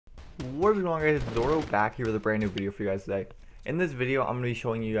What is going on, guys? It's Zorto back here with a brand new video for you guys today. In this video, I'm going to be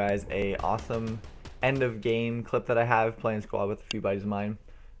showing you guys a awesome end of game clip that I have playing squad with a few buddies of mine.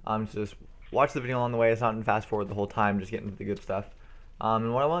 So just watch the video along the way. It's not in fast forward the whole time, just getting to the good stuff.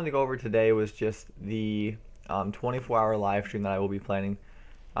 And what I wanted to go over today was just the 24-hour live stream that I will be planning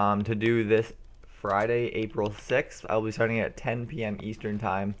to do this Friday, April 6th. I will be starting at 10 p.m. Eastern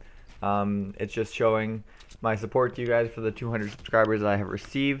time. It's just showing my support to you guys for the 200 subscribers that I have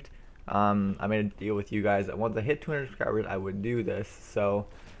received. I made a deal with you guys that once I hit 200 subscribers, I would do this. So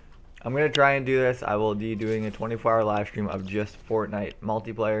I'm going to try and do this. I will be doing a 24-hour live stream of just Fortnite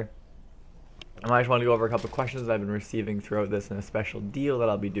multiplayer. I just want to go over a couple of questions that I've been receiving throughout this and a special deal that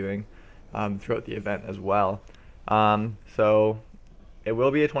I'll be doing throughout the event as well. So it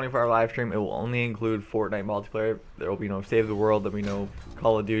will be a 24-hour live stream. It will only include Fortnite multiplayer. There will be no Save the World. There will be no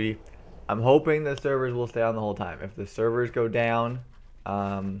Call of Duty. I'm hoping the servers will stay on the whole time. If the servers go down,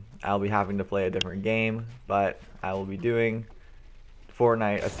 I'll be having to play a different game, but I will be doing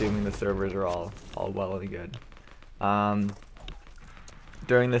Fortnite assuming the servers are all well and good.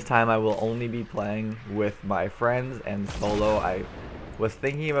 During this time, I will only be playing with my friends and solo. I was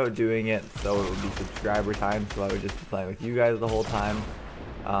thinking about doing it so it would be subscriber time, so I would just be playing with you guys the whole time.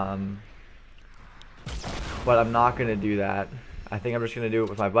 But I'm not going to do that. I think I'm just going to do it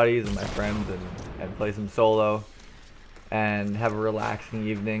with my buddies and my friends and play some solo and have a relaxing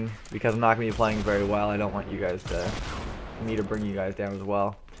evening because I'm not going to be playing very well. I don't want you guys me to bring you guys down as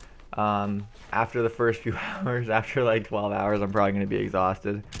well. After the first few hours, after like 12 hours, I'm probably going to be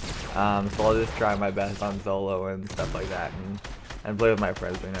exhausted. So I'll just try my best on solo and stuff like that and play with my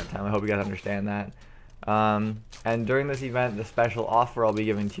friends during that time. I hope you guys understand that. And during this event, the special offer I'll be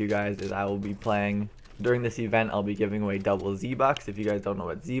giving to you guys is I will be playing. During this event, I'll be giving away double Z-Bucks. If you guys don't know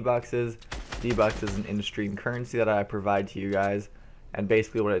what Z-Bucks is an in-stream currency that I provide to you guys. And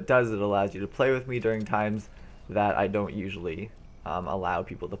basically what it does is it allows you to play with me during times that I don't usually allow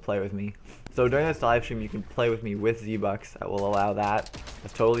people to play with me. So during this live stream, you can play with me with Z-Bucks. I will allow that.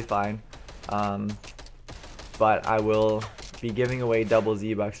 That's totally fine. But I will be giving away double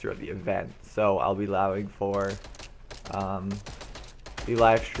Z-Bucks throughout the event. So I'll be allowing for the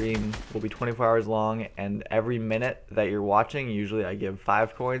live stream will be 24 hours long, and every minute that you're watching, usually I give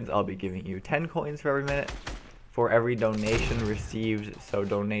 5 coins. I'll be giving you 10 coins for every minute. For every donation received, so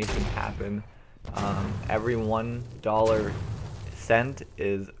donations happen. Every $1 cent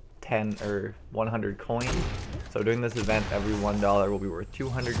is 10 or 100 coins. So during this event, every $1 will be worth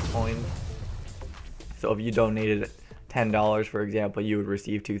 200 coins. So if you donated $10, for example, you would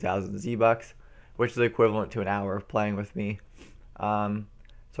receive 2,000 Z-Bucks, which is equivalent to an hour of playing with me.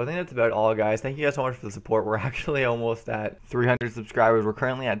 So I think that's about all, guys. Thank you guys so much for the support. We're actually almost at 300 subscribers. We're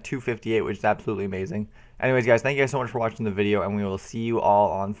currently at 258, which is absolutely amazing. Anyways, guys, thank you guys so much for watching the video, and we will see you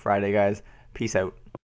all on Friday, guys. Peace out.